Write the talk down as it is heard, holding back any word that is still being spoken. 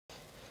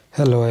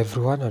Hello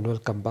everyone and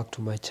welcome back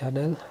to my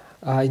channel.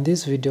 In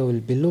this video we'll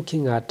be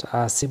looking at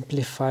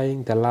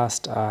simplifying the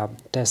last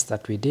test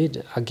that we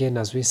did. Again,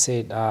 as we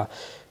said,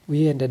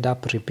 we ended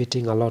up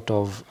repeating a lot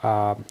of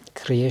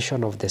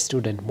creation of the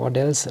student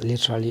models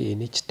literally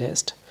in each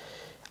test.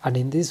 And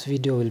in this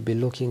video we'll be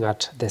looking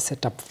at the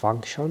setup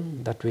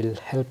function that will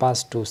help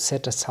us to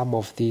set some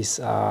of these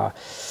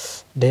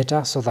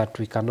data so that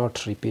we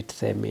cannot repeat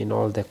them in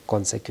all the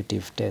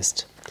consecutive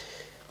tests.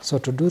 So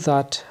to do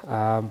that,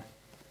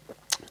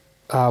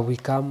 we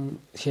come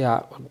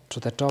here to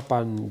the top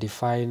and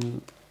define,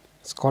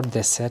 it's called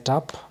the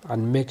setup,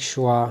 and make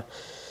sure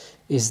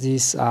is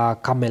this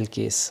camel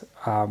case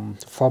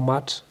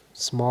format,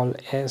 small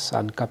s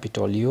and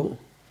capital U,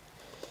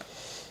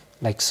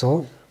 like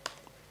so.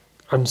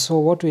 And so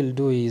what we'll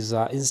do is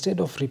instead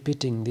of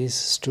repeating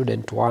this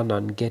student1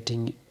 and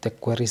getting the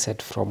query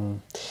set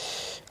from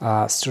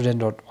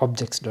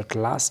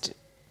student.objects.last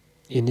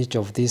in each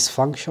of these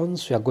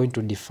functions, we are going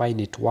to define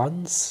it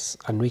once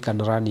and we can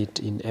run it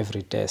in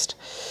every test.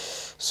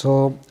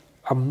 So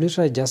I'm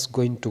literally just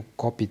going to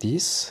copy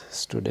this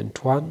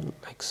student1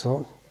 like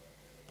so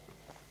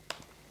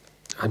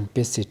and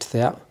paste it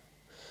there.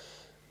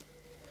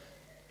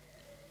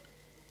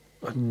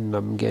 And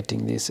I'm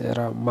getting this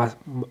error.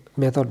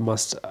 Method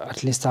must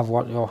at least have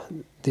one. Oh,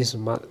 this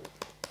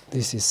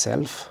is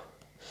self,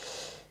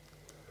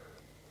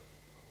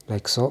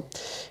 like so.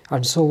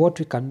 And so what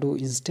we can do,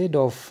 instead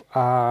of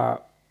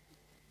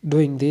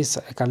doing this,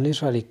 I can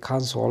literally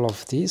cancel all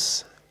of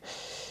this,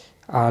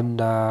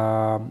 and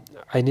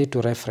I need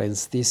to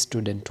reference this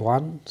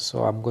student1.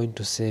 So I'm going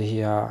to say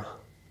here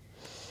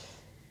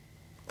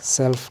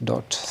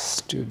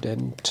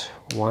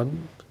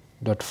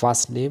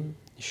self.student1.firstname,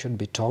 it should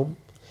be Tom.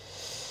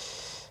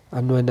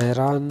 And when I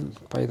run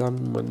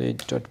python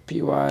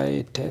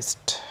manage.py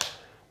test,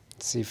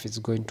 see if it's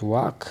going to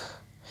work.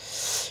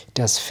 It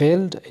has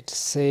failed. It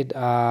said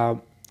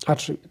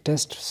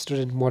test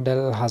student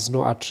model has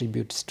no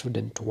attribute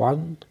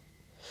student1.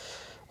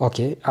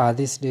 Okay,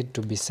 this need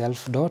to be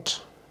self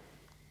dot.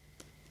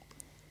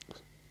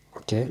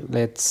 Okay,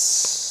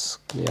 let's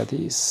clear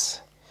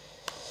this,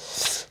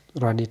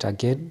 run it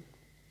again.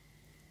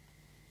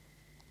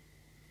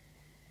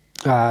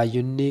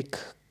 Unique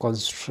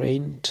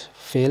constraint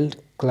failed,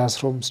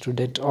 classroom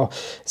student. Oh,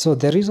 so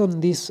the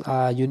reason this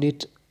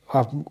unit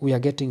we are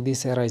getting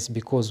this error is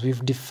because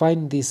we've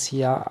defined this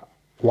here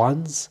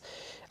once,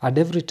 and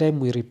every time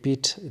we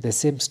repeat the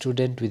same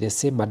student with the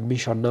same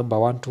admission number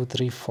 1 2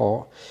 3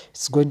 4,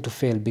 it's going to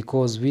fail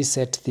because we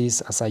set this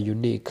as a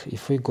unique.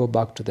 If we go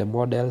back to the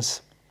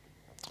models,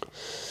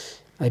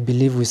 I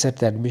believe we set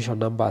the admission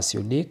number as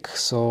unique,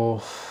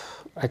 so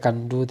I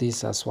can do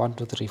this as 1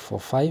 2 3 4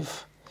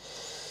 5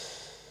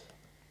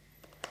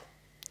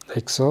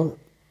 like so,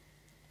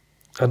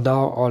 and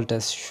now all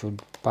tests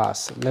should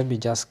pass. Let me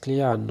just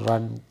clear and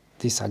run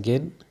this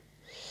again.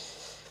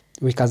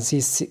 We can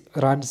see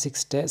run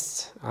 6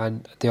 tests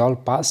and they all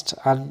passed.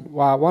 And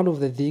one of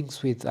the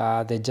things with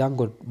the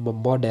Django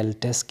model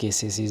test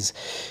cases is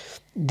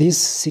these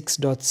 6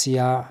 dots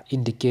here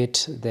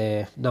indicate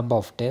the number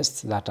of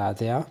tests that are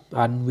there,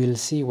 and we'll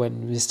see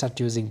when we start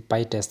using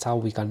Pytest how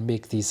we can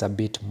make this a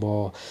bit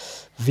more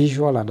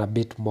visual and a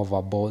bit more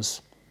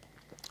verbose.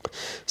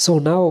 So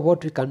now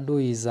what we can do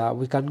is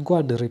we can go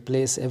and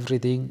replace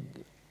everything.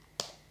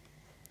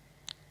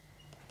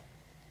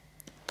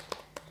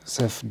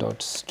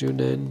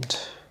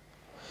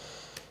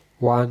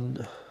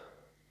 self.student1,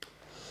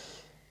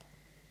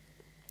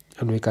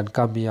 and we can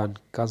come here and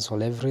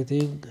cancel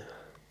everything.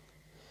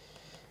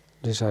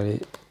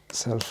 Literally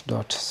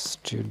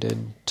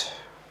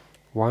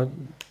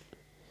self.student1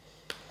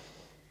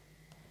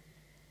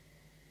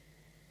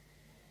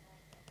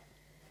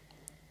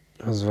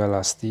 as well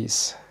as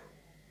this.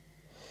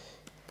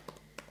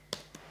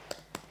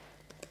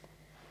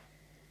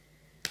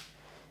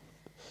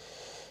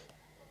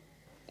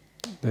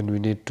 Then we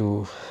need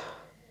to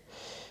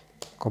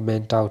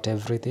comment out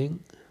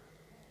everything,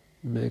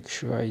 make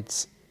sure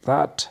it's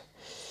that.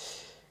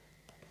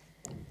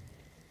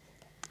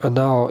 And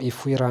now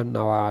if we run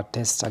our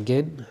test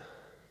again,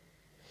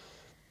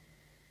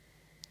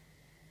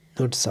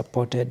 not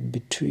supported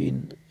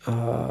between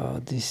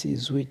this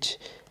is which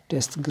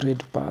test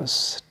grade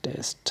pass,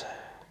 test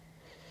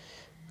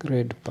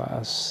grade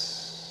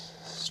pass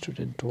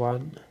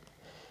student1.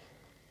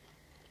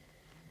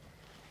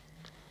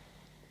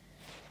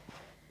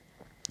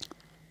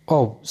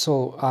 Oh,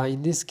 so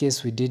in this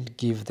case we didn't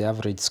give the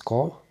average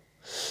score.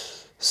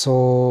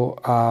 So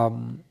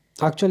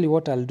actually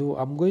what I'll do,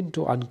 I'm going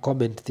to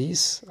uncomment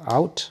this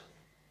out,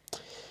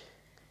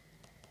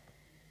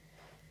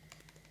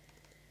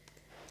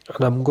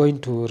 and I'm going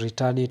to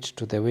return it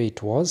to the way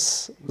it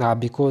was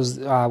because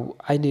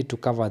I need to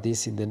cover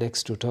this in the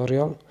next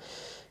tutorial.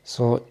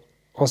 So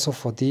also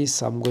for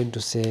this I'm going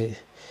to say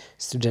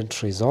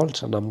student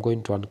result, and I'm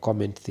going to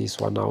uncomment this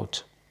one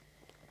out.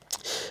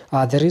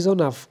 The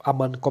reason I'm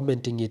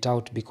uncommenting it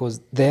out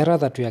because the error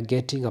that we are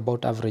getting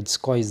about average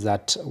score is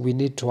that we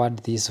need to add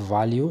this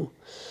value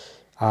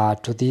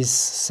to this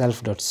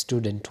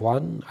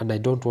self.student1, and I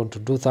don't want to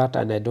do that,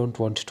 and I don't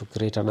want to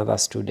create another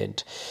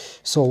student.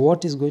 So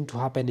what is going to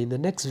happen in the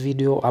next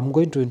video, I'm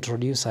going to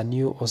introduce a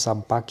new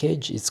awesome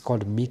package. It's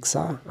called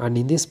Mixer, and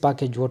in this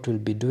package what we'll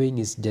be doing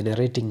is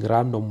generating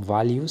random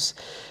values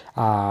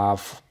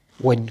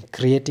when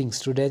creating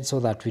students, so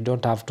that we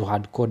don't have to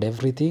hard code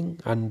everything,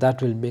 and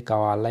that will make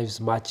our lives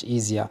much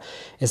easier,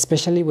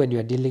 especially when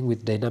you're dealing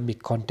with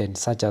dynamic content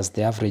such as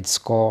the average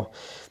score,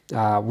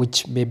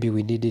 which maybe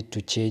we needed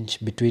to change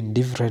between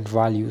different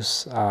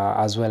values,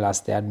 as well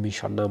as the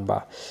admission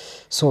number.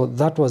 So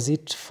that was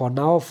it for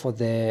now for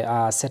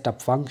the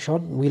setup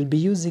function. We'll be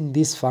using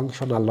this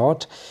function a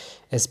lot,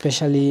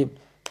 especially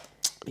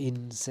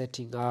in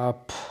setting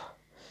up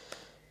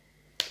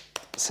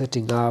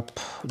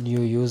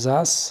new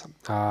users.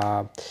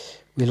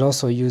 We'll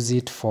also use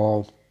it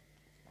for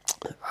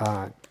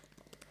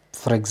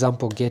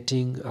example,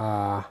 getting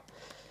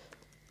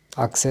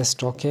access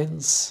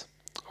tokens,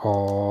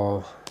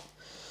 or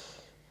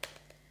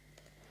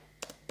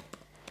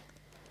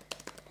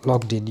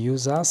logged in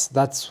users.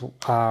 That's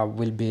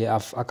will be a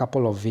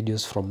couple of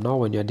videos from now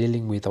when you're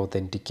dealing with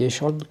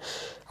authentication.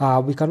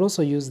 We can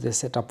also use the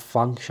setup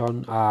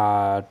function,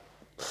 for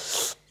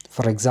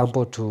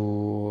example,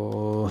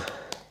 to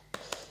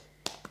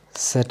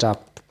set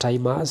up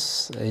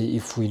timers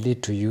if we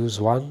need to use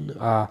one,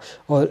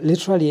 or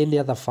literally any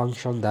other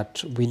function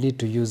that we need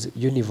to use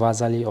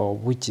universally, or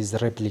which is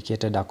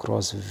replicated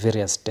across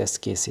various test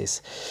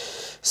cases.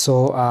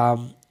 So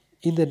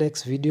in the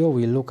next video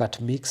we'll look at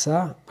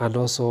Mixer, and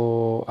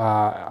also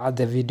at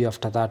the video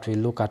after that we'll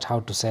look at how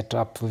to set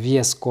up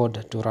VS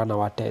Code to run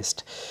our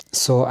test.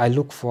 So I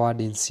look forward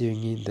in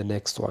seeing you in the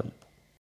next one.